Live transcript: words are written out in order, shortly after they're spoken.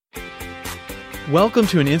Welcome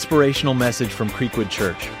to an inspirational message from Creekwood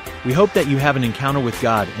Church. We hope that you have an encounter with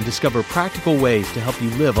God and discover practical ways to help you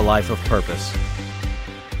live a life of purpose.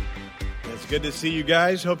 It's good to see you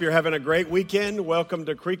guys. Hope you're having a great weekend. Welcome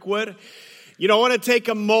to Creekwood. You know, I want to take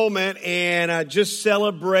a moment and just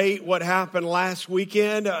celebrate what happened last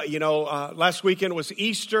weekend. Last weekend was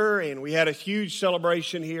Easter, and we had a huge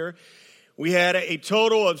celebration here. We had a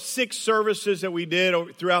total of 6 services that we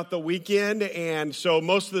did throughout the weekend, and so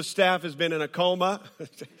most of the staff has been in a coma.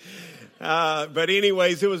 But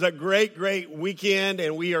anyways, it was a great weekend,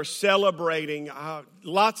 and we are celebrating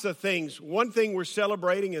lots of things. One thing we're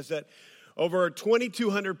celebrating is that over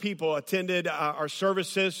 2,200 people attended our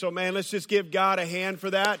services. So, man, let's just give God a hand for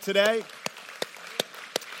that today.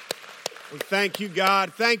 Thank you,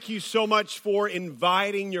 God. Thank you so much for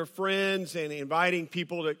inviting your friends and inviting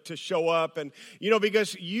people to show up. And,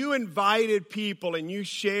 because you invited people and you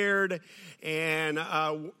shared and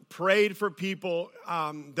prayed for people,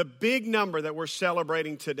 the big number that we're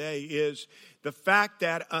celebrating today is the fact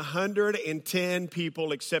that 110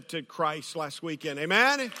 people accepted Christ last weekend.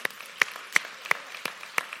 Amen?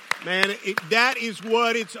 Man, that is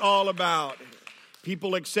what it's all about.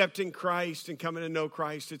 People accepting Christ and coming to know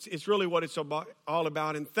Christ. It's really what it's all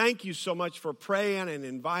about. And thank you so much for praying and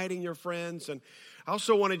inviting your friends. And I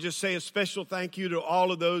also want to just say a special thank you to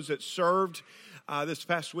all of those that served this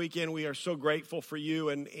past weekend. We are so grateful for you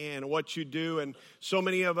and what you do. And so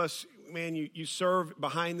many of us, man, you serve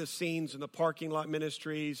behind the scenes in the parking lot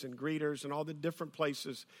ministries and greeters and all the different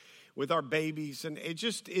places with our babies. And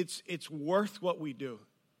it's worth what we do.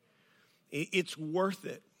 It's worth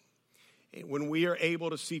it. When we are able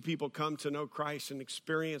to see people come to know Christ and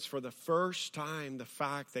experience for the first time the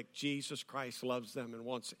fact that Jesus Christ loves them and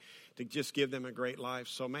wants to just give them a great life.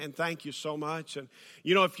 So, man, thank you so much. And,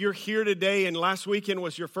 if you're here today and last weekend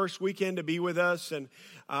was your first weekend to be with us and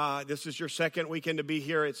this is your second weekend to be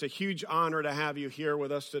here, it's a huge honor to have you here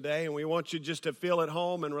with us today. And we want you just to feel at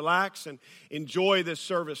home and relax and enjoy this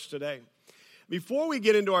service today. Before we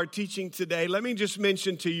get into our teaching today, let me just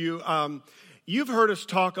mention to you, you've heard us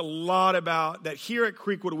talk a lot about that here at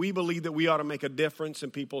Creekwood, we believe that we ought to make a difference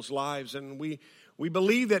in people's lives. And we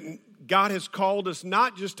believe that God has called us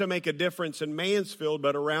not just to make a difference in Mansfield,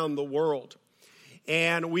 but around the world.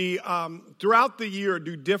 And we, throughout the year,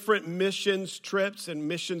 do different missions trips and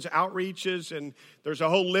missions outreaches. And there's a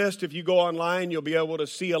whole list. If you go online, you'll be able to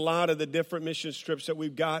see a lot of the different missions trips that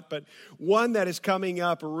we've got. But one that is coming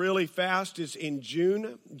up really fast is in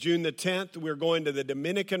June the 10th. We're going to the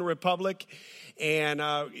Dominican Republic. And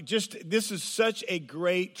this is such a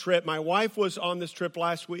great trip. My wife was on this trip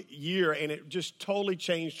last year, and it just totally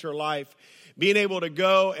changed her life. Being able to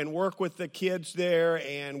go and work with the kids there,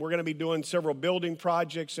 and we're going to be doing several building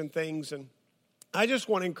projects and things. And I just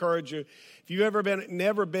want to encourage you, if you've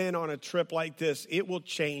never been on a trip like this, it will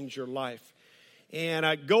change your life.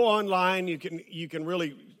 And go online, you can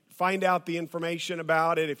really find out the information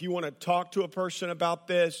about it. If you want to talk to a person about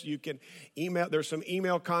this, you can email. There's some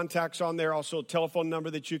email contacts on there, also a telephone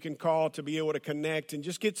number that you can call to be able to connect and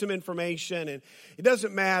just get some information. And it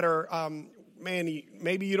doesn't matter.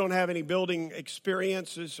 Maybe you don't have any building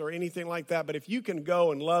experiences or anything like that, but if you can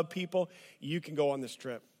go and love people, you can go on this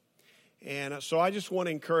trip. And so I just want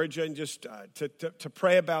to encourage you and just to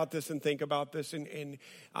pray about this and think about this and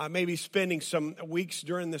maybe spending some weeks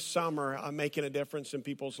during the summer making a difference in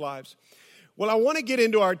people's lives. Well, I want to get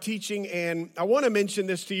into our teaching, and I want to mention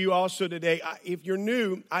this to you also today. If you're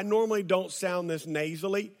new, I normally don't sound this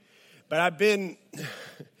nasally, but I've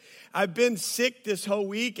been sick this whole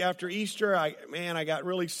week after Easter. I got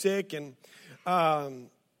really sick and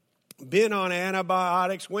been on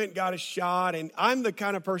antibiotics, went and got a shot. And I'm the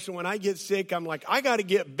kind of person, when I get sick, I'm like, I got to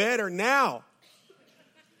get better now.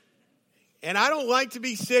 And I don't like to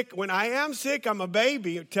be sick. When I am sick, I'm a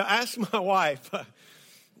baby, to ask my wife. But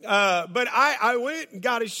I went and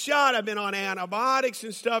got a shot. I've been on antibiotics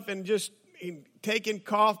and stuff and just taking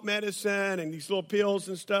cough medicine and these little pills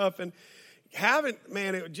and stuff. And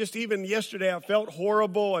just even yesterday I felt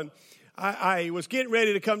horrible, and I was getting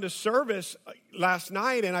ready to come to service last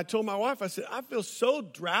night, and I told my wife, I said, I feel so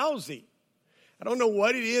drowsy. I don't know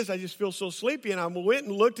what it is. I just feel so sleepy. And I went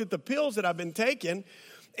and looked at the pills that I've been taking,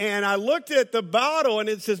 and I looked at the bottle, and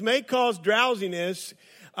it says, may cause drowsiness.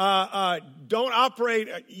 Don't operate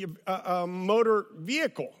a motor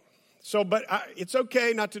vehicle. So, but it's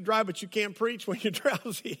okay not to drive, but you can't preach when you're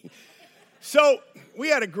drowsy. So we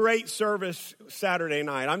had a great service Saturday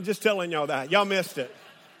night. I'm just telling y'all that. Y'all missed it.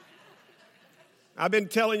 I've been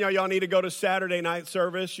telling y'all need to go to Saturday night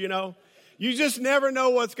service, You just never know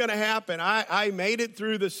what's going to happen. I made it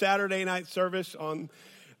through the Saturday night service on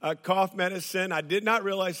cough medicine. I did not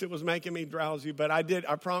realize it was making me drowsy, but I did.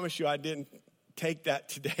 I promise you I didn't take that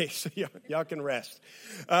today, so y'all can rest.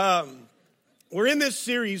 We're in this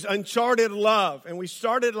series, Uncharted Love, and we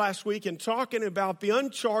started last week in talking about the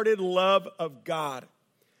uncharted love of God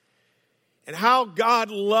and how God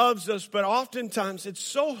loves us, but oftentimes it's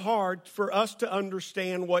so hard for us to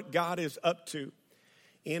understand what God is up to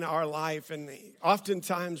in our life, and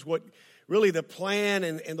oftentimes what really the plan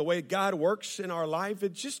and the way God works in our life,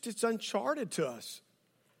 it's uncharted to us.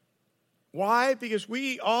 Why? Because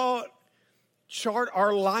we all chart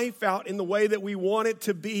our life out in the way that we want it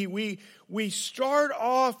to be. We start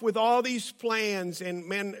off with all these plans, and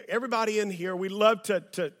man, everybody in here, we love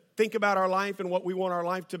to think about our life and what we want our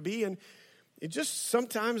life to be, and it just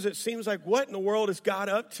sometimes it seems like, what in the world is God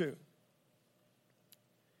up to?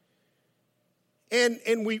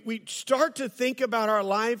 And we start to think about our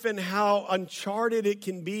life and how uncharted it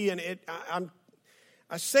can be, and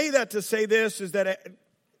I say that to say this, is that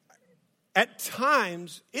at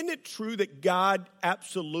times, isn't it true that God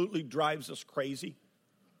absolutely drives us crazy?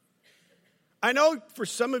 I know for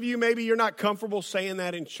some of you, maybe you're not comfortable saying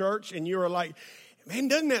that in church, and you're like, man,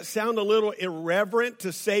 doesn't that sound a little irreverent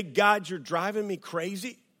to say, God, you're driving me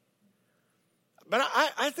crazy? But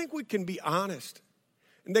I think we can be honest,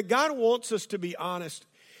 and that God wants us to be honest.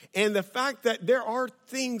 And the fact that there are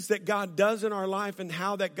things that God does in our life and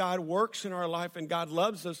how that God works in our life and God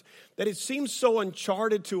loves us, that it seems so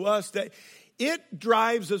uncharted to us that it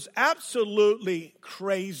drives us absolutely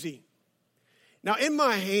crazy. Now, in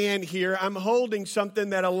my hand here, I'm holding something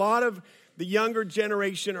that a lot of the younger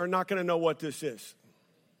generation are not going to know what this is.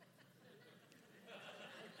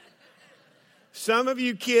 Some of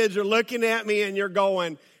you kids are looking at me and you're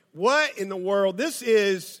going, what in the world? This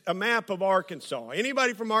is a map of Arkansas.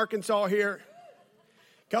 Anybody from Arkansas here?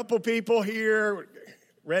 Couple people here,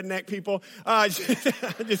 redneck people.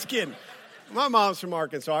 Just kidding. My mom's from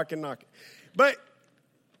Arkansas. I can knock it. But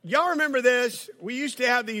y'all remember this? We used to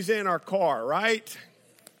have these in our car, right?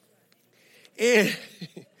 And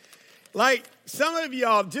like some of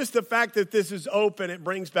y'all, just the fact that this is open, it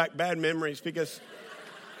brings back bad memories because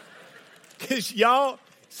y'all,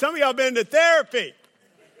 some of y'all been to therapy.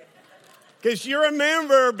 Because you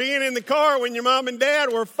remember being in the car when your mom and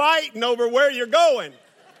dad were fighting over where you're going.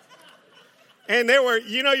 And they were,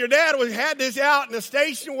 your dad had this out in a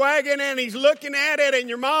station wagon and he's looking at it and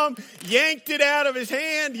your mom yanked it out of his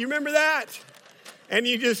hand. You remember that? And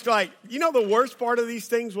you just like, the worst part of these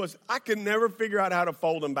things was I could never figure out how to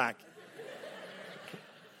fold them back.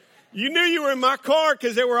 You knew you were in my car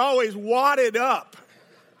because they were always wadded up.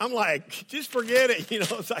 I'm like, just forget it.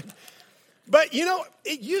 It's like... But,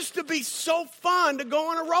 it used to be so fun to go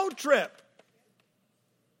on a road trip.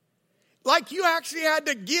 Like you actually had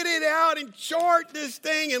to get it out and chart this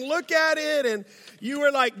thing and look at it. And you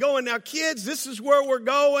were like going, now kids, this is where we're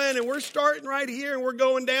going. And we're starting right here and we're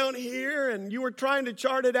going down here. And you were trying to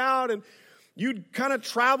chart it out and you'd kind of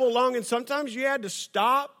travel along. And sometimes you had to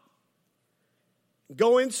stop,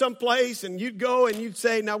 go in someplace and you'd go and you'd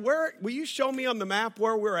say, now will you show me on the map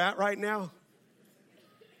where we're at right now?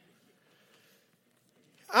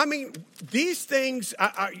 I mean, these things,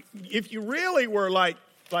 if you really were like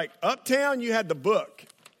uptown, you had the book.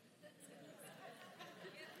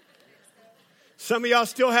 Some of y'all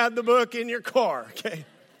still had the book in your car, okay?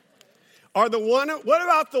 What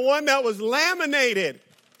about the one that was laminated?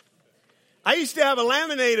 I used to have a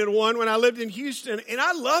laminated one when I lived in Houston, and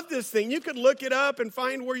I love this thing. You could look it up and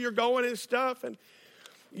find where you're going and stuff. And,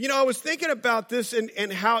 I was thinking about this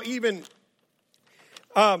and how even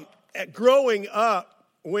growing up,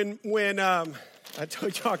 when I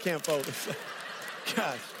told y'all I can't fold this.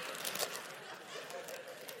 Gosh.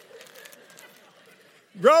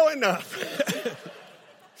 Growing up.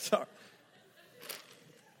 Sorry.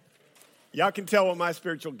 Y'all can tell what my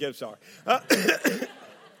spiritual gifts are.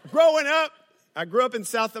 Growing up, I grew up in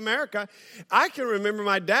South America. I can remember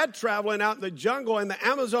my dad traveling out in the jungle, in the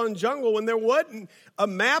Amazon jungle, when there wasn't a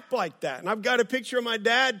map like that. And I've got a picture of my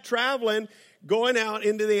dad traveling, going out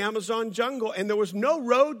into the Amazon jungle, and there was no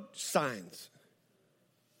road signs.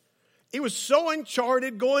 It was so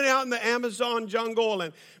uncharted going out in the Amazon jungle,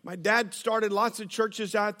 and my dad started lots of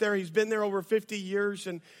churches out there. He's been there over 50 years,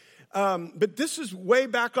 and but this is way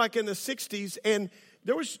back like in the 60s, and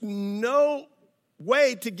there was no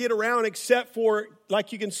way to get around except for,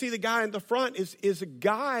 like you can see the guy in the front is a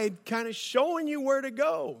guide kind of showing you where to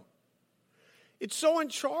go. It's so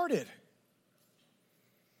uncharted.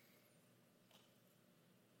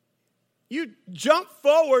 You jump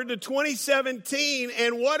forward to 2017,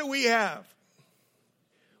 and what do we have?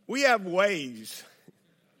 We have Waze.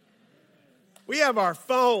 We have our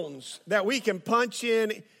phones that we can punch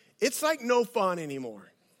in. It's like no fun anymore.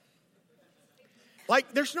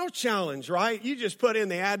 Like there's no challenge, right? You just put in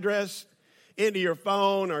the address into your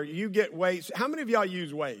phone or you get Waze. How many of y'all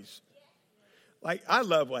use Waze? Like I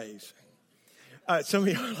love Waze. Some of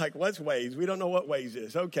you are like, what's Waze? We don't know what Waze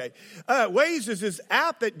is. Okay. Waze is this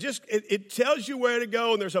app that just, it tells you where to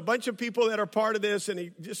go. And there's a bunch of people that are part of this.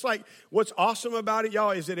 And just like what's awesome about it,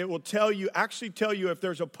 y'all, is that it will actually tell you if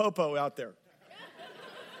there's a popo out there.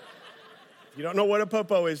 If you don't know what a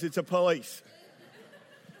popo is, it's a police.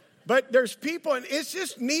 But there's people, and it's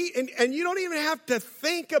just neat. And you don't even have to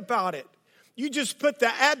think about it. You just put the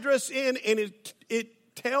address in, and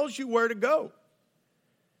it tells you where to go.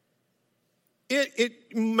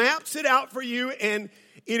 It maps it out for you, and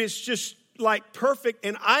it is just like perfect.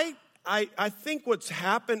 And I think what's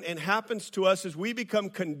happened and happens to us is we become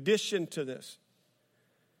conditioned to this.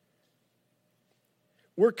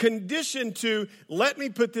 We're conditioned to, let me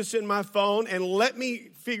put this in my phone and let me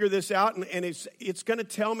figure this out. And it's going to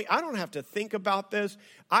tell me, I don't have to think about this.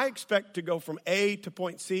 I expect to go from A to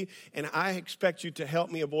point C, and I expect you to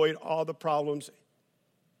help me avoid all the problems,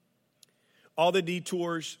 all the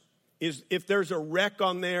detours. Is if there's a wreck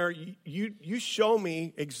on there, you show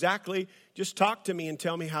me exactly, just talk to me and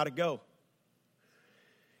tell me how to go.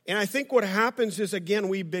 And I think what happens is, again,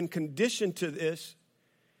 we've been conditioned to this.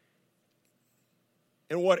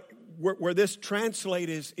 And where this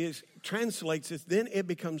translates is then it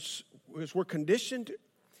becomes, as we're conditioned,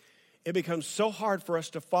 it becomes so hard for us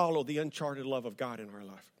to follow the uncharted love of God in our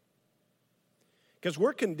life. Because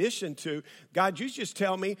we're conditioned to, God, you just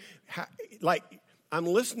tell me, I'm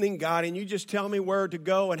listening, God, and you just tell me where to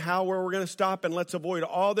go and where we're going to stop, and let's avoid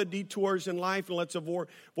all the detours in life, and let's avoid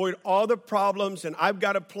all the problems, and I've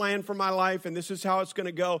got a plan for my life, and this is how it's going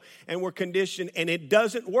to go, and we're conditioned, and it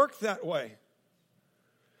doesn't work that way.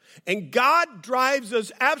 And God drives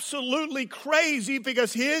us absolutely crazy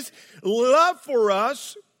because His love for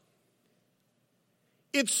us,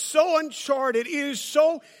 it's so uncharted, it is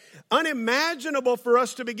so unimaginable for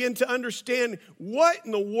us to begin to understand what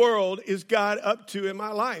in the world is God up to in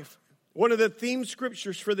my life. One of the theme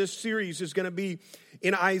scriptures for this series is going to be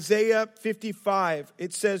in Isaiah 55.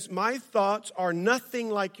 It says, "My thoughts are nothing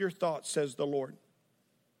like your thoughts, says the Lord.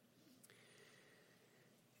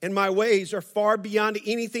 And my ways are far beyond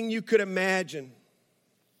anything you could imagine.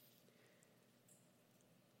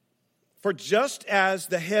 For just as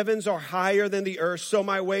the heavens are higher than the earth, so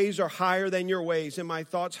my ways are higher than your ways, and my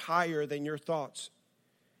thoughts higher than your thoughts."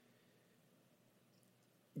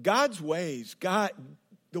 God's ways,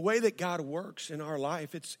 the way that God works in our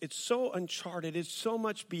life, it's so uncharted. It's so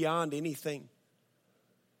much beyond anything.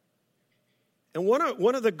 And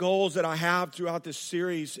one of the goals that I have throughout this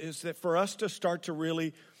series is that for us to start to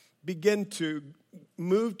really begin to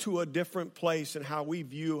move to a different place in how we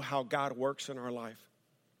view how God works in our life.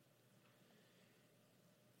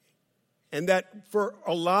 And that for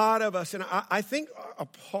a lot of us, and I think a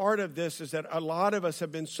part of this is that a lot of us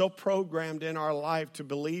have been so programmed in our life to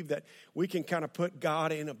believe that we can kind of put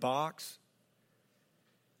God in a box.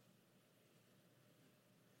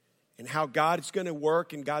 And how God is going to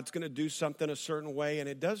work and God's going to do something a certain way, and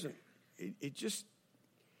it doesn't. It just,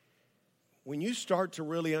 when you start to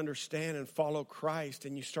really understand and follow Christ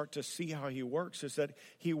and you start to see how He works, is that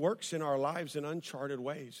He works in our lives in uncharted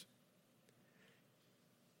ways.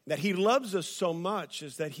 That He loves us so much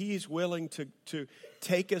is that He's willing to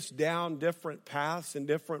take us down different paths and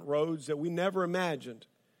different roads that we never imagined.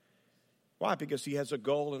 Why? Because He has a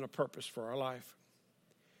goal and a purpose for our life.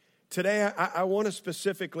 Today, I want to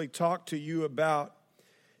specifically talk to you about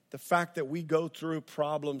the fact that we go through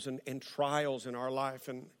problems and trials in our life.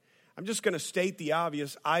 And I'm just going to state the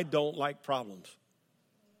obvious. I don't like problems.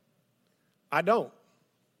 I don't.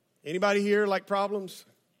 Anybody here like problems?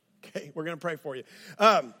 Okay, we're going to pray for you.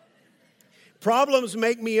 Problems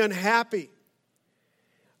make me unhappy.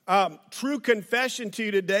 True confession to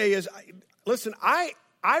you today is, listen, I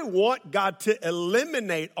want God to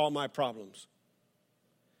eliminate all my problems.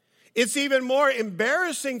 It's even more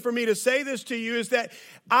embarrassing for me to say this to you is that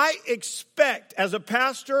I expect, as a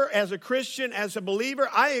pastor, as a Christian, as a believer,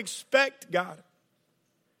 I expect God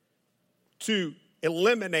to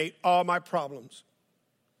eliminate all my problems.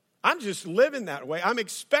 I'm just living that way. I'm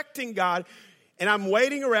expecting God, and I'm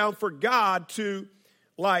waiting around for God to,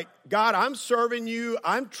 like, God, I'm serving you.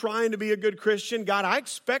 I'm trying to be a good Christian. God, I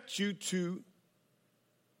expect you to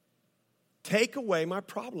take away my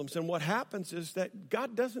problems. And what happens is that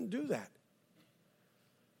God doesn't do that.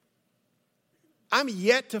 I'm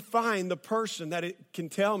yet to find the person that it can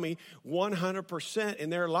tell me 100% in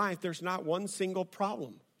their life there's not one single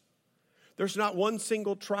problem. There's not one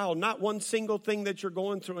single trial, not one single thing that you're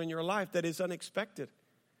going through in your life that is unexpected.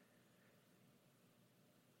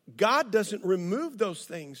 God doesn't remove those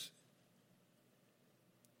things.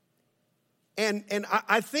 And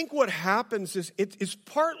I think what happens is it's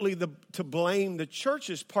partly to blame. The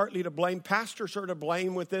church is partly to blame. Pastors are to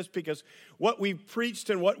blame with this because what we've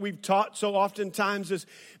preached and what we've taught so oftentimes is,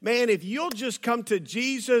 man, if you'll just come to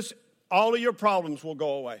Jesus, all of your problems will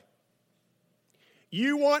go away.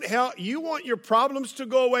 You want help, you want your problems to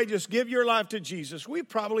go away, just give your life to Jesus. We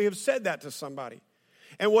probably have said that to somebody.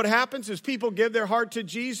 And what happens is people give their heart to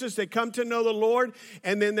Jesus, they come to know the Lord,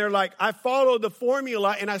 and then they're like, I followed the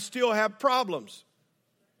formula and I still have problems.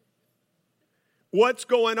 What's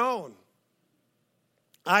going on?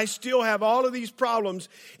 I still have all of these problems,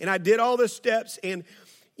 and I did all the steps, and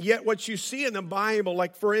yet what you see in the Bible,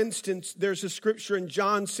 like for instance, there's a scripture in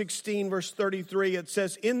John 16, verse 33, it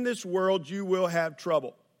says, in this world you will have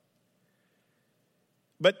trouble.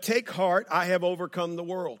 But take heart, I have overcome the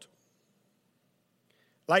world.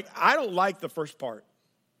 Like, I don't like the first part.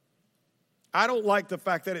 I don't like the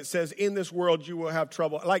fact that it says, in this world you will have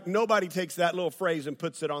trouble. Like, nobody takes that little phrase and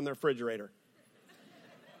puts it on their refrigerator.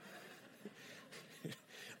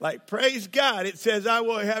 Like, praise God, it says, I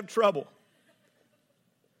will have trouble.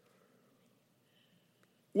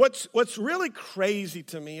 What's really crazy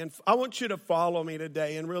to me, and I want you to follow me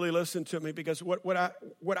today and really listen to me, because what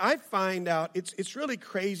I find out, it's really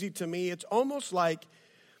crazy to me. It's almost like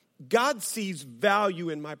God sees value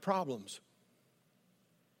in my problems.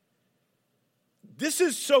 This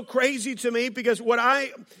is so crazy to me because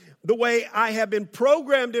the way I have been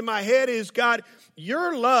programmed in my head is, God,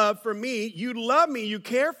 your love for me, you love me, you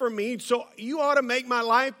care for me, so you ought to make my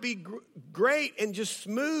life be great and just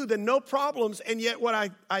smooth and no problems. And yet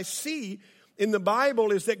what I see in the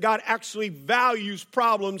Bible is that God actually values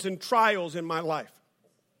problems and trials in my life.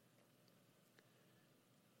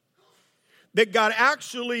 That God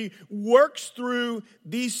actually works through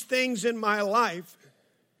these things in my life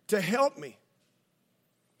to help me.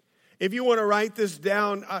 If you want to write this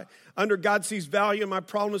down, under God sees value in my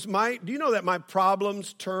problems, do you know that my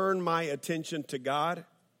problems turn my attention to God?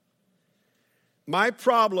 My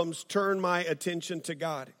problems turn my attention to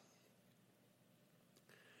God.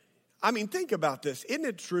 I mean, think about this. Isn't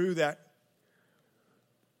it true that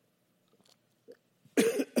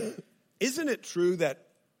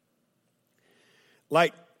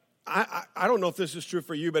like, I don't know if this is true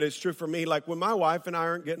for you, but it's true for me. Like, when my wife and I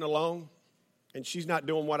aren't getting along, and she's not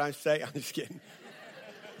doing what I say, I'm just kidding.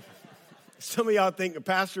 Some of y'all think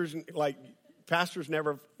pastors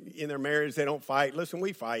never, in their marriage, they don't fight. Listen,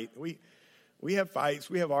 we fight. We have fights.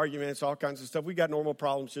 We have arguments, all kinds of stuff. We got normal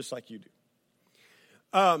problems just like you do.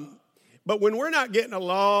 But when we're not getting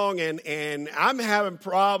along and I'm having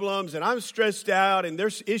problems and I'm stressed out and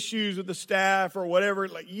there's issues with the staff or whatever,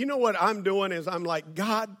 like, you know what I'm doing is I'm like,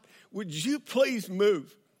 God, would you please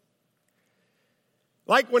move?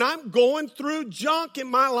 Like, when I'm going through junk in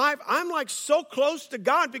my life, I'm like so close to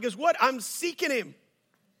God because what? I'm seeking Him.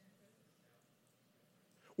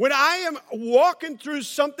 When I am walking through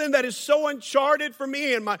something that is so uncharted for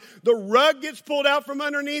me and the rug gets pulled out from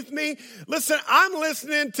underneath me, listen, I'm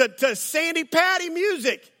listening to Sandy Patty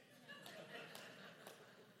music.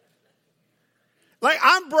 Like,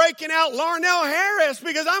 I'm breaking out Larnell Harris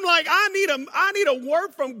because I'm like, I need a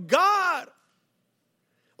word from God.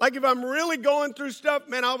 Like, if I'm really going through stuff,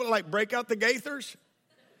 man, I'll like break out the Gaithers.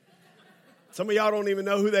 Some of y'all don't even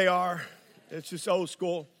know who they are. It's just old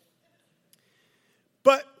school.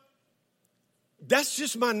 But that's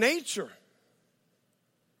just my nature.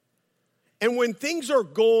 And when things are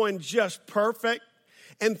going just perfect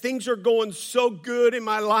and things are going so good in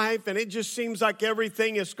my life and it just seems like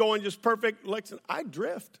everything is going just perfect, listen, I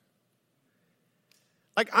drift.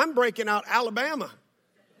 Like, I'm breaking out Alabama.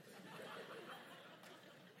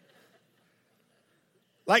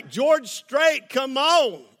 Like, George Strait, come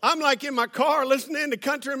on. I'm like in my car listening to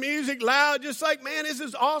country music loud, just like, man, this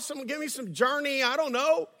is awesome. Give me some Journey. I don't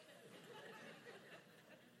know.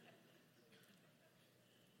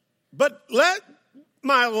 But let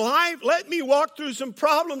me walk through some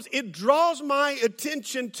problems. It draws my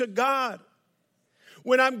attention to God.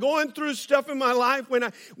 When I'm going through stuff in my life,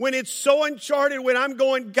 when it's so uncharted, when I'm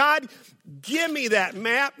going, God, give me that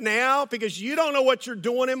map now because you don't know what you're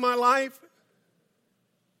doing in my life.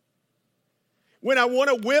 When I want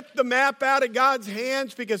to whip the map out of God's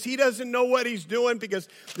hands because He doesn't know what He's doing, because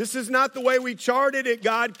this is not the way we charted it,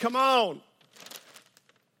 God, come on.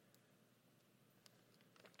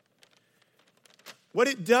 What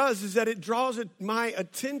it does is that it draws my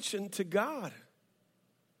attention to God.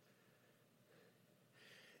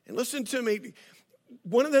 And listen to me,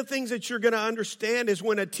 one of the things that you're going to understand is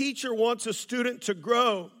when a teacher wants a student to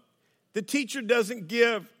grow, the teacher doesn't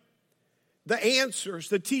give the answers.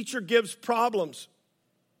 The teacher gives problems.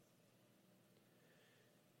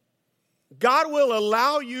 God will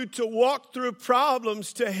allow you to walk through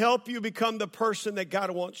problems to help you become the person that God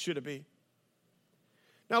wants you to be.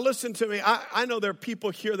 Now listen to me. I know there are people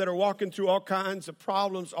here that are walking through all kinds of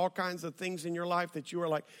problems, all kinds of things in your life that you are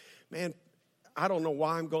like, man, I don't know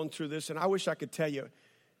why I'm going through this. And I wish I could tell you.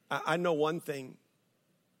 I know one thing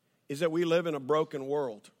is that we live in a broken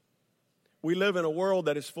world. We live in a world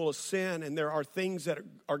that is full of sin, and there are things that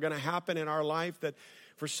are going to happen in our life that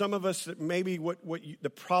for some of us, maybe the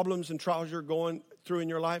problems and trials you're going through in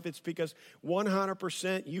your life, it's because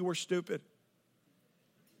 100% you were stupid.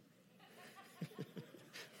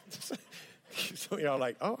 So y'all are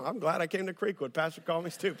like, oh, I'm glad I came to Creekwood. Pastor called me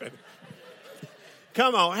stupid.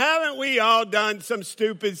 Come on, haven't we all done some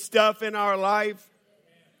stupid stuff in our life?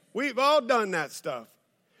 We've all done that stuff.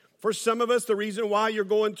 For some of us, the reason why you're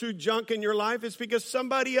going through junk in your life is because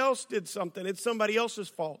somebody else did something. It's somebody else's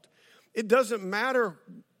fault. It doesn't matter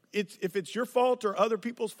if it's your fault or other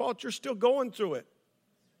people's fault, you're still going through it.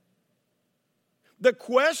 The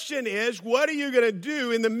question is, what are you going to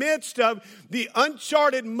do in the midst of the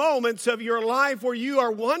uncharted moments of your life where you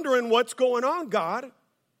are wondering what's going on, God?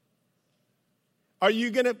 Are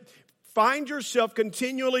you going to find yourself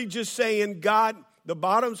continually just saying, God, the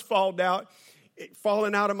bottom's falling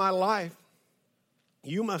out of my life.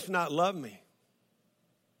 You must not love me.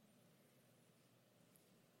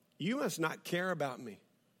 You must not care about me.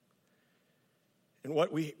 And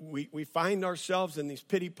what we find ourselves in these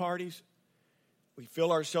pity parties, we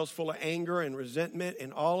feel ourselves full of anger and resentment,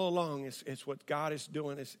 and all along it's what God is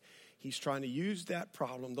doing is He's trying to use that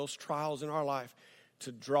problem, those trials in our life,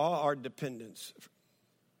 to draw our dependence,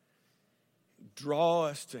 draw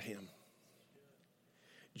us to Him.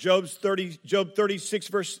 Job 36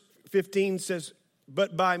 verse 15 says,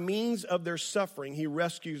 but by means of their suffering, He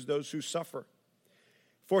rescues those who suffer.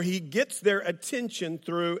 For He gets their attention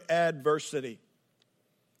through adversity.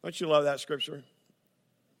 Don't you love that scripture?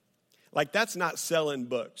 Like, that's not selling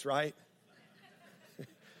books, right?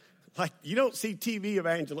 Like, you don't see TV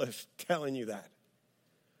evangelists telling you that.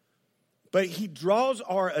 But He draws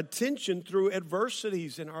our attention through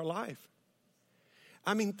adversities in our life.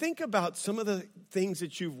 I mean, think about some of the things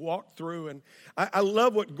that you've walked through. And I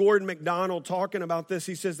love what Gordon MacDonald talking about this.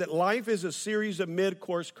 He says that life is a series of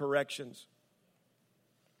mid-course corrections.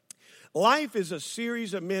 Life is a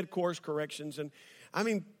series of mid-course corrections. And I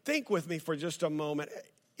mean, think with me for just a moment.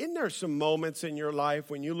 Isn't there some moments in your life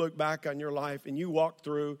when you look back on your life and you walk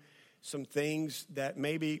through some things that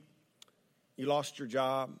maybe you lost your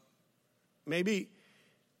job? Maybe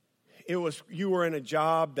it was you were in a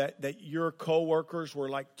job that your coworkers were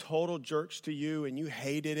like total jerks to you and you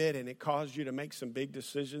hated it and it caused you to make some big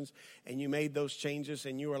decisions and you made those changes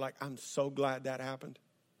and you were like, I'm so glad that happened.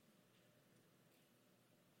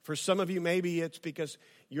 For some of you, maybe it's because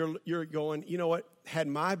you're going, you know what, had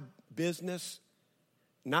my business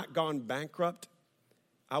not gone bankrupt,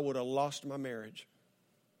 I would have lost my marriage.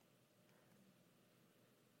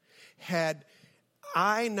 Had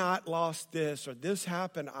I not lost this or this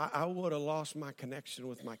happened, I would have lost my connection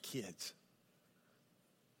with my kids.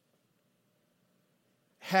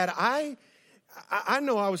 Had I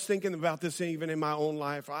know I was thinking about this even in my own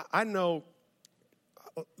life. I know,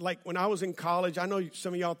 like when I was in college, I know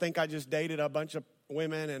some of y'all think I just dated a bunch of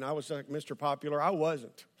women and I was like Mr. Popular. I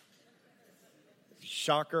wasn't.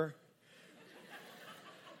 Shocker.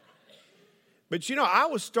 But you know, I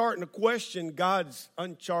was starting to question God's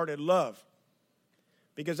uncharted love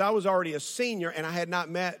because I was already a senior and I had not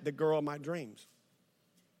met the girl of my dreams.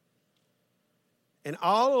 And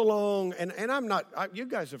all along, and I'm not, you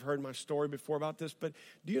guys have heard my story before about this, but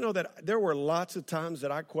do you know that there were lots of times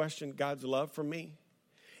that I questioned God's love for me?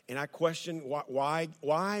 And I questioned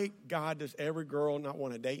why God does every girl not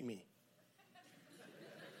want to date me?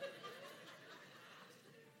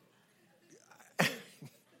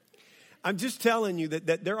 I'm just telling you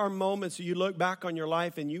that there are moments that you look back on your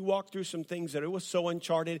life and you walk through some things that it was so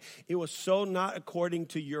uncharted, it was so not according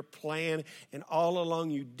to your plan, and all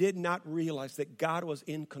along you did not realize that God was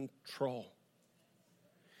in control.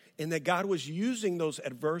 And that God was using those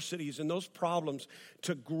adversities and those problems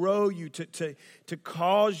to grow you, to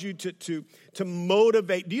cause you to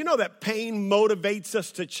motivate. Do you know that pain motivates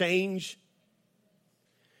us to change?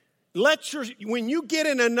 When you get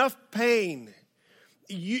in enough pain,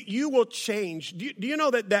 you will change. Do you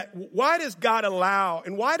know that why does God allow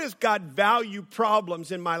and why does God value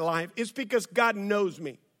problems in my life? It's because God knows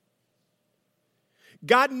me.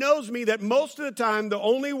 God knows me that most of the time, the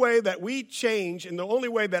only way that we change and the only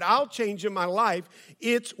way that I'll change in my life,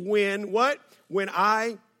 it's when what? When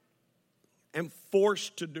I am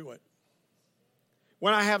forced to do it.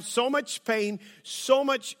 When I have so much pain, so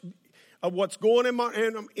much of what's going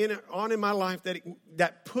on in my life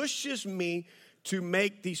that pushes me to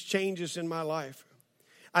make these changes in my life.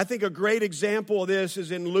 I think a great example of this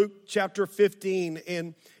is in Luke chapter 15,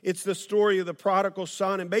 and it's the story of the prodigal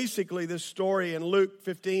son. And basically this story in Luke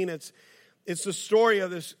 15, it's the story of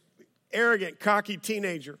this arrogant, cocky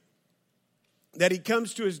teenager that he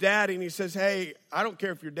comes to his dad and he says, hey, I don't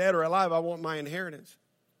care if you're dead or alive, I want my inheritance.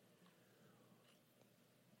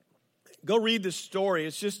 Go read this story.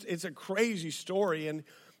 It's a crazy story. And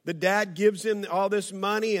the dad gives him all this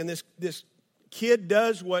money, and this kid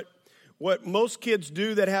does what most kids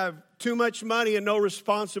do that have too much money and no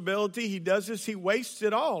responsibility. He does this, he wastes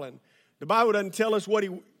it all. And the Bible doesn't tell us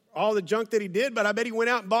all the junk that he did, but I bet he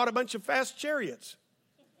went out and bought a bunch of fast chariots.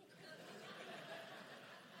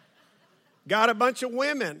 Got a bunch of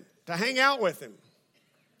women to hang out with him.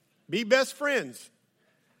 Be best friends.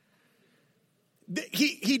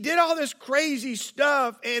 He did all this crazy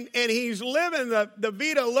stuff, and he's living the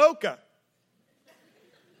vida loca.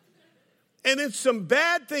 And then some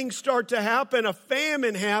bad things start to happen. A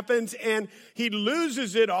famine happens, and he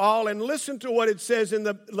loses it all. And listen to what it says in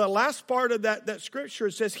the last part of that scripture.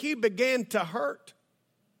 It says, he began to hurt.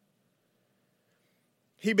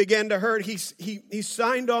 He began to hurt. He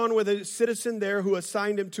signed on with a citizen there who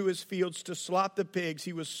assigned him to his fields to slop the pigs.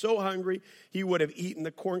 He was so hungry, he would have eaten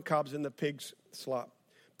the corn cobs in the pigs' slop.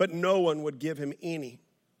 But no one would give him any.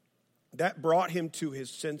 That brought him to his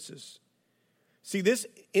senses. See, this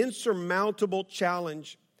insurmountable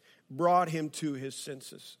challenge brought him to his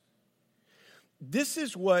senses. This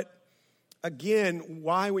is what, again,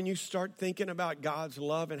 why when you start thinking about God's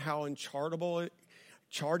love and how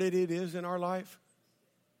charted it is in our life,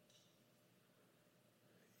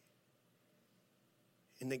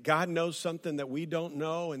 and that God knows something that we don't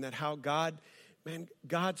know, and that how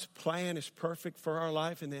God's plan is perfect for our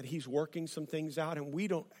life, and that He's working some things out, and we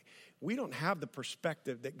don't have the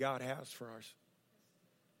perspective that God has for us.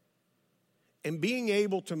 And being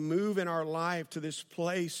able to move in our life to this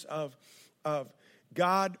place of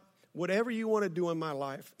God, whatever you want to do in my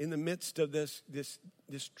life, in the midst of this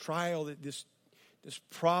trial, this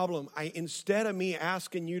problem, instead of me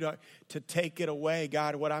asking you to take it away,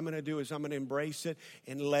 God, what I'm going to do is I'm going to embrace it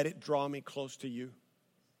and let it draw me close to you.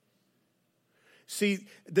 See,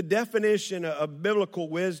 the definition of biblical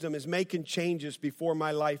wisdom is making changes before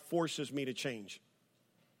my life forces me to change.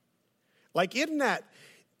 Like, isn't that,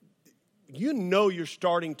 you're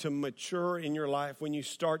starting to mature in your life when you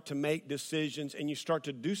start to make decisions and you start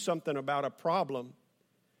to do something about a problem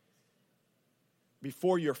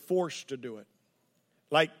before you're forced to do it.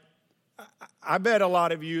 Like, I bet a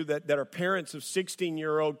lot of you that are parents of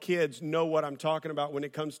 16-year-old kids know what I'm talking about when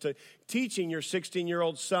it comes to teaching your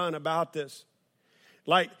 16-year-old son about this.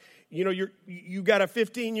 Like, you got a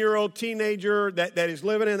 15-year-old teenager that is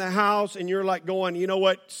living in the house, and you're like going, you know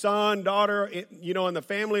what, son, daughter, in the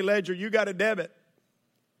family ledger, you got a debit.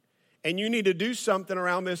 And you need to do something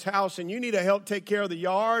around this house, and you need to help take care of the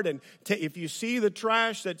yard. And if you see the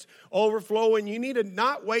trash that's overflowing, you need to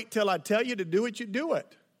not wait till I tell you to do it, you do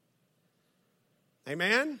it.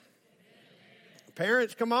 Amen?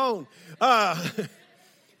 Parents, come on.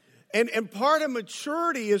 And part of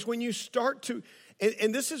maturity is when you start to,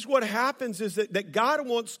 and this is what happens, is that God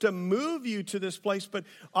wants to move you to this place, but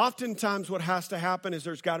oftentimes what has to happen is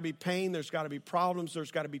there's got to be pain, there's got to be problems,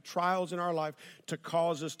 there's got to be trials in our life to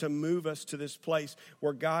cause us to move us to this place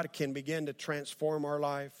where God can begin to transform our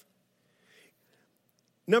life.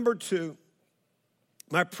 Number 2,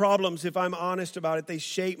 my problems, if I'm honest about it, they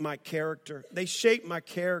shape my character. They shape my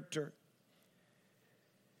character.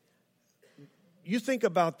 You think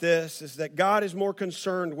about this, is that God is more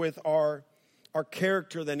concerned with our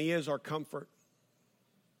character than He is our comfort.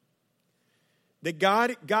 That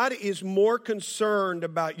God is more concerned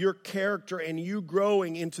about your character and you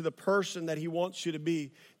growing into the person that He wants you to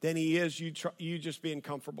be than He is you just being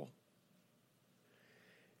comfortable.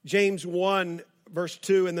 James 1 verse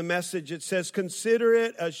 2 in the Message, it says, consider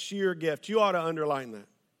it a sheer gift. You ought to underline that.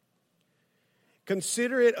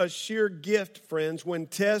 Consider it a sheer gift, friends, when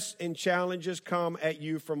tests and challenges come at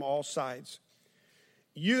you from all sides.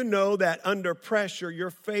 You know that under pressure, your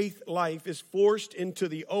faith life is forced into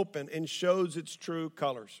the open and shows its true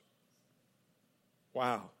colors.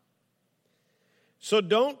 Wow. So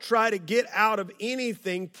don't try to get out of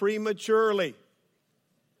anything prematurely.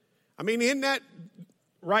 I mean, isn't that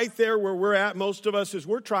right there where we're at, most of us, is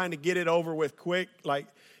we're trying to get it over with quick. Like,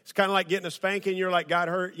 it's kind of like getting a spanking. You're like, God,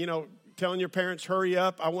 telling your parents, hurry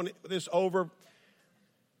up. I want this over.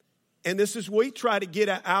 And this is, we try to get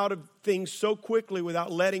out of things so quickly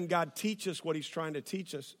without letting God teach us what he's trying to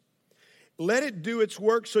teach us. Let it do its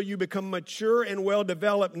work so you become mature and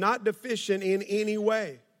well-developed, not deficient in any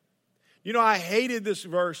way. I hated this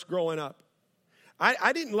verse growing up.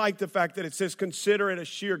 I didn't like the fact that it says, consider it a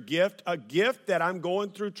sheer gift, a gift that I'm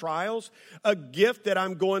going through trials, a gift that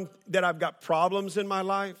I've got problems in my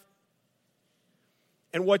life.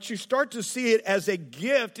 And what you start to see it as a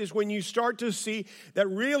gift is when you start to see that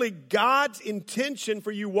really God's intention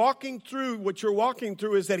for you walking through what you're walking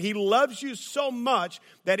through is that he loves you so much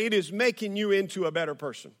that it is making you into a better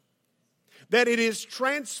person. That it is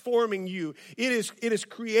transforming you. It is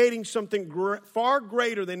creating something far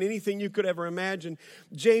greater than anything you could ever imagine.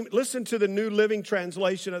 James, listen to the New Living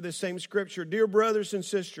Translation of this same scripture. Dear brothers and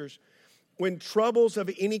sisters, when troubles of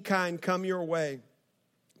any kind come your way,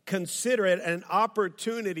 consider it an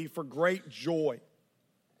opportunity for great joy.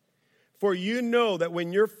 For you know that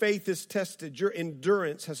when your faith is tested, your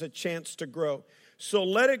endurance has a chance to grow. So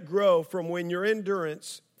let it grow for when your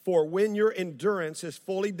endurance is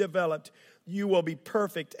fully developed, you will be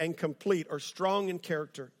perfect and complete or strong in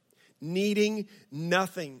character, needing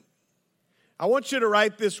nothing. I want you to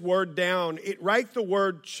write this word down. Write the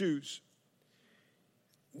word choose.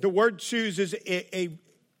 The word choose is a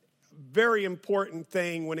very important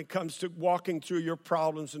thing when it comes to walking through your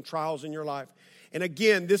problems and trials in your life. And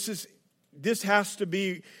again, this has to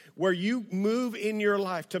be where you move in your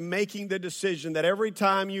life to making the decision that every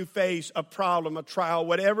time you face a problem, a trial,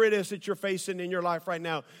 whatever it is that you're facing in your life right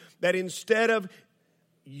now, that instead of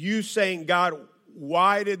you saying, God,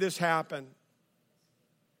 why did this happen?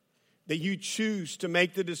 That you choose to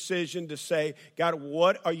make the decision to say, God,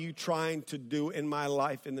 what are you trying to do in my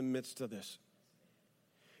life in the midst of this?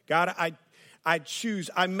 God, I choose,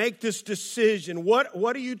 I make this decision. What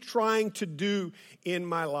are you trying to do in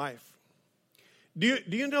my life? Do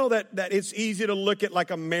you know that it's easy to look at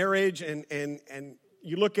like a marriage and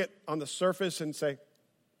you look at on the surface and say,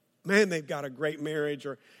 man, they've got a great marriage.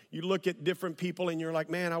 Or you look at different people and you're like,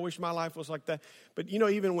 man, I wish my life was like that. But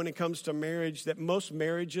even when it comes to marriage, that most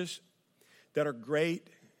marriages that are great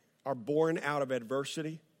are born out of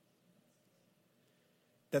adversity.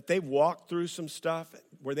 That they've walked through some stuff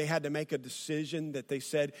where they had to make a decision that they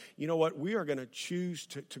said, you know what, we are going to choose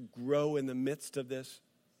to grow in the midst of this.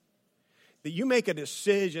 That you make a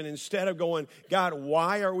decision instead of going, God,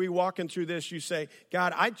 why are we walking through this? You say,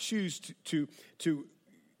 God, I choose to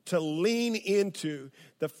lean into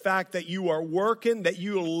the fact that you are working, that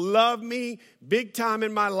you love me big time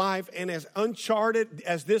in my life, and as uncharted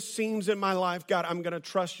as this seems in my life, God, I'm going to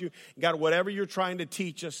trust you. God, whatever you're trying to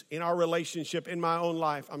teach us in our relationship, in my own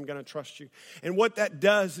life, I'm going to trust you. And what that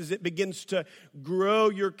does is it begins to grow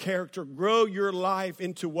your character, grow your life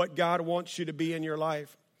into what God wants you to be in your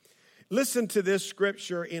life. Listen to this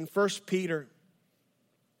scripture in 1 Peter.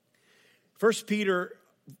 1 Peter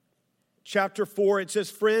chapter 4, it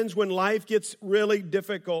says, friends, when life gets really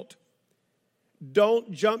difficult,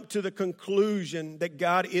 don't jump to the conclusion that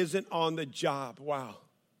God isn't on the job. Wow.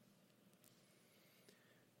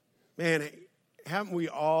 Man, haven't we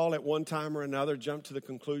all at one time or another jumped to the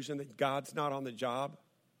conclusion that God's not on the job?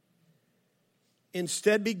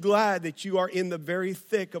 Instead, be glad that you are in the very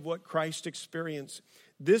thick of what Christ experienced.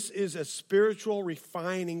 This is a spiritual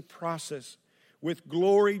refining process with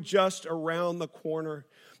glory just around the corner.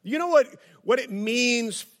 You know what it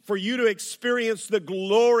means for you to experience the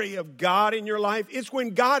glory of God in your life? It's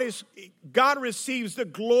when God receives the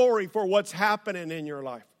glory for what's happening in your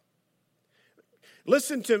life.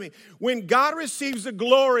 Listen to me. When God receives the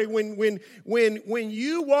glory, when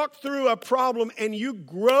you walk through a problem and you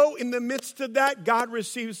grow in the midst of that, God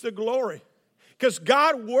receives the glory. Because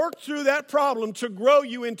God worked through that problem to grow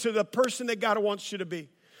you into the person that God wants you to be.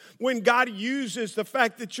 When God uses the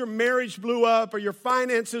fact that your marriage blew up or your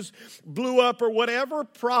finances blew up or whatever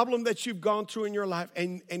problem that you've gone through in your life,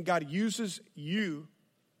 and God uses you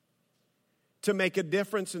to make a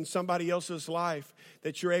difference in somebody else's life,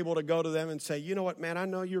 that you're able to go to them and say, you know what, man, I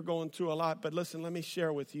know you're going through a lot, but listen, let me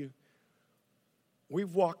share with you.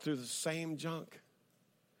 We've walked through the same junk.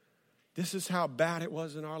 This is how bad it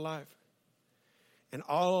was in our life. And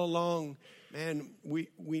all along, man, we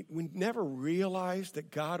never realized that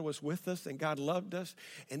God was with us and God loved us.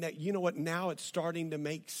 And that, you know what, now it's starting to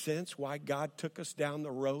make sense why God took us down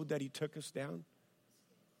the road that he took us down.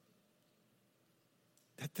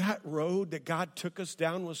 That road that God took us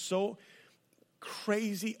down was so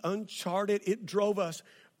crazy, uncharted. It drove us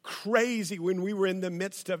crazy when we were in the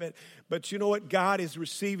midst of it. But you know what? God is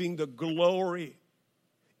receiving the glory.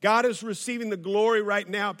 God is receiving the glory right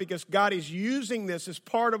now because God is using this as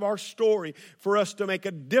part of our story for us to make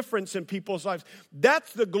a difference in people's lives.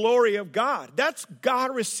 That's the glory of God. That's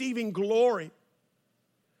God receiving glory.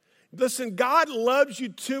 Listen, God loves you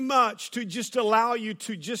too much to just allow you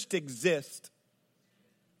to just exist.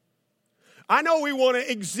 I know we want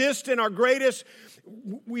to exist in our greatest,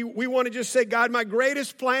 we want to just say, God, my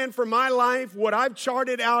greatest plan for my life, what I've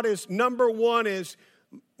charted out is number one is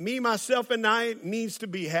me, myself, and I needs to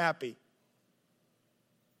be happy.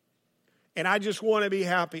 And I just want to be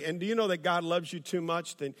happy. And do you know that God loves you too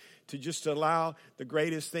much to just allow the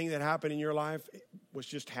greatest thing that happened in your life was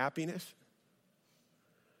just happiness?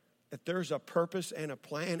 That there's a purpose and a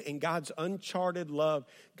plan, and God's uncharted love.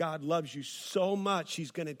 God loves you so much,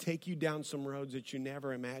 He's going to take you down some roads that you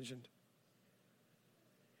never imagined.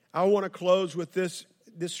 I want to close with this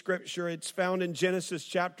scripture. It's found in Genesis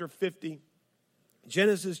chapter 50.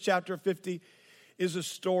 Genesis chapter 50 is a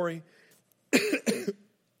story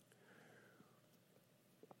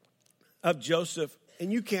of Joseph.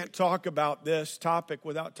 And you can't talk about this topic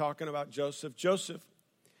without talking about Joseph. Joseph,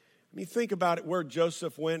 I mean, think about it, where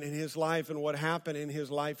Joseph went in his life and what happened in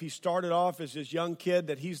his life. He started off as this young kid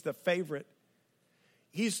that he's the favorite.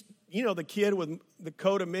 He's, the kid with the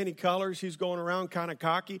coat of many colors. He's going around kind of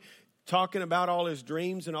cocky, talking about all his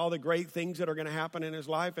dreams and all the great things that are going to happen in his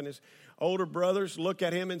life. And his older brothers look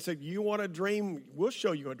at him and say, you want a dream? We'll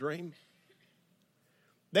show you a dream.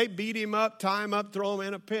 They beat him up, tie him up, throw him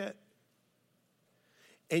in a pit.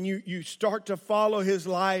 And you start to follow his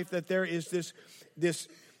life, that there is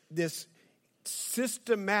this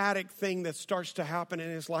systematic thing that starts to happen in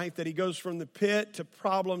his life, that he goes from the pit to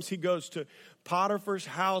problems. He goes to Potiphar's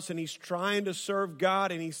house and he's trying to serve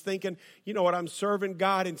God, and he's thinking, you know what, I'm serving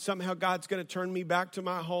God and somehow God's going to turn me back to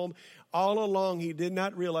my home. All along, he did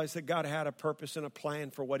not realize that God had a purpose and a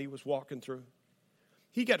plan for what he was walking through.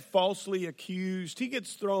 He got falsely accused. He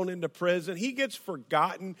gets thrown into prison. He gets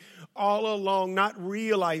forgotten all along, not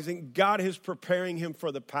realizing God is preparing him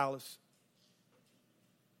for the palace.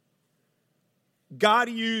 God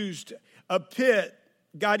used a pit.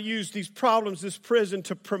 God used these problems, this prison,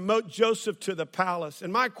 to promote Joseph to the palace.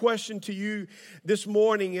 And my question to you this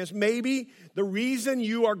morning is, maybe the reason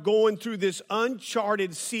you are going through this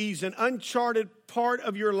uncharted season, uncharted part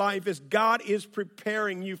of your life, is God is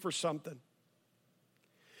preparing you for something.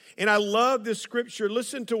 And I love this scripture.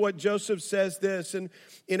 Listen to what Joseph says this in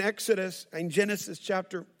Genesis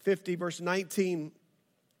chapter 50, verse 19.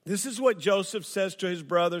 This is what Joseph says to his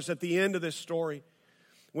brothers at the end of this story.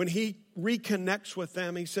 When he reconnects with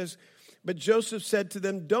them, he says, but Joseph said to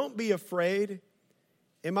them, don't be afraid.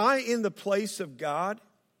 Am I in the place of God?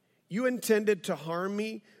 You intended to harm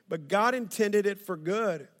me, but God intended it for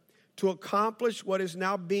good, to accomplish what is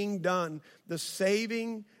now being done, the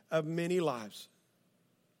saving of many lives.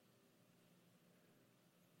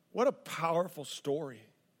 What a powerful story.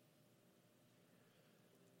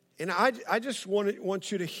 And I just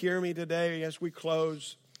want you to hear me today as we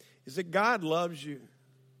close, is that God loves you.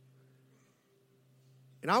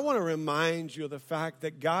 And I want to remind you of the fact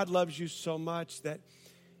that God loves you so much that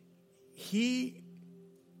He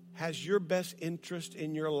has your best interest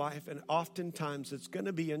in your life, and oftentimes it's going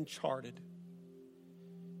to be uncharted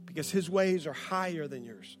because His ways are higher than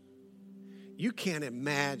yours. You can't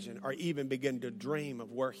imagine or even begin to dream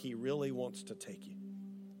of where He really wants to take you.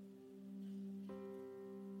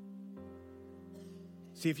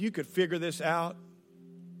 See, if you could figure this out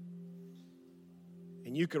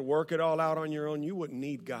and you could work it all out on your own, you wouldn't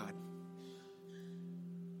need God.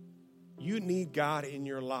 You need God in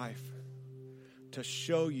your life to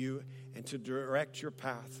show you and to direct your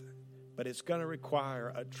path. But it's going to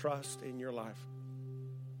require a trust in your life.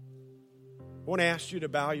 I want to ask you to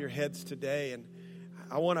bow your heads today, and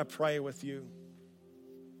I want to pray with you.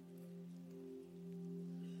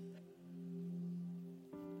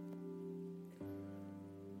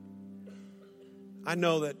 I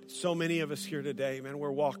know that so many of us here today, man,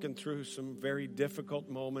 we're walking through some very difficult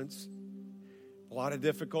moments, a lot of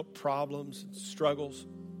difficult problems and struggles.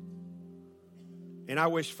 And I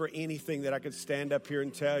wish for anything that I could stand up here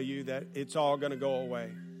and tell you that it's all going to go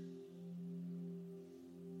away.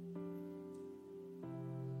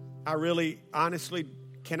 I really, honestly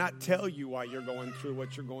cannot tell you why you're going through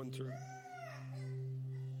what you're going through.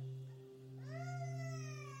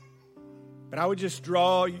 But I would just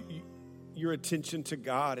draw your attention to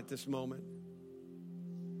God at this moment.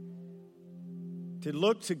 To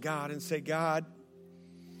look to God and say, God,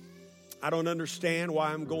 I don't understand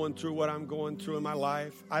why I'm going through what I'm going through in my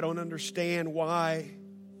life. I don't understand why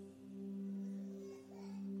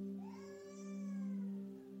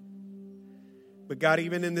But God,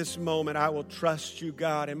 even in this moment, I will trust you,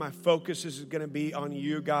 God, and my focus is going to be on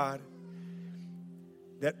you, God.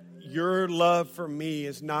 That your love for me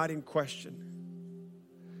is not in question.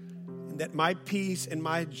 And that my peace and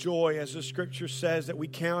my joy, as the scripture says, that we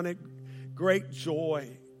count it great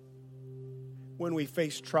joy when we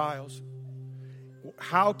face trials.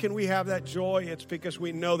 How can we have that joy? It's because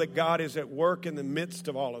we know that God is at work in the midst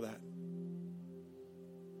of all of that.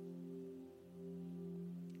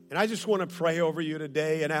 And I just want to pray over you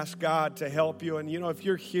today and ask God to help you. And if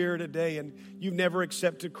you're here today and you've never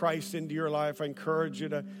accepted Christ into your life, I encourage you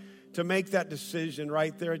to make that decision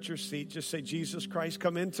right there at your seat. Just say, Jesus Christ,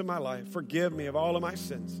 come into my life. Forgive me of all of my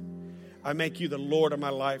sins. I make you the Lord of my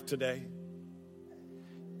life today.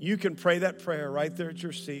 You can pray that prayer right there at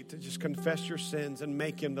your seat to just confess your sins and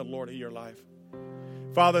make him the Lord of your life.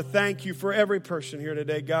 Father, thank you for every person here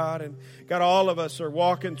today, God. And God, all of us are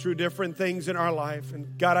walking through different things in our life.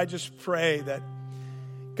 And God, I just pray that,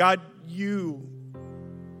 God,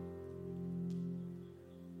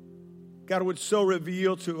 God would so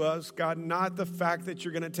reveal to us, God, not the fact that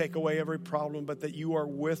you're going to take away every problem, but that you are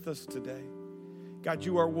with us today. God,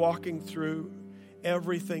 you are walking through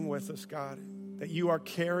everything with us, God. That you are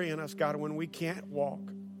carrying us, God, when we can't walk.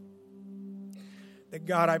 That,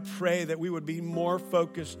 God, I pray that we would be more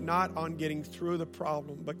focused not on getting through the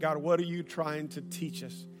problem, but, God, what are you trying to teach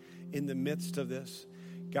us in the midst of this?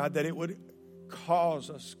 God, that it would cause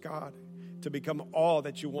us, God, to become all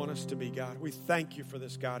that you want us to be, God. We thank you for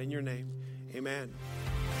this, God, in your name. Amen.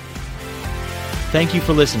 Thank you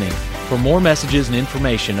for listening. For more messages and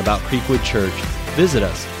information about Creekwood Church, visit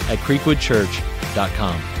us at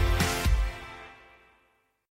creekwoodchurch.com.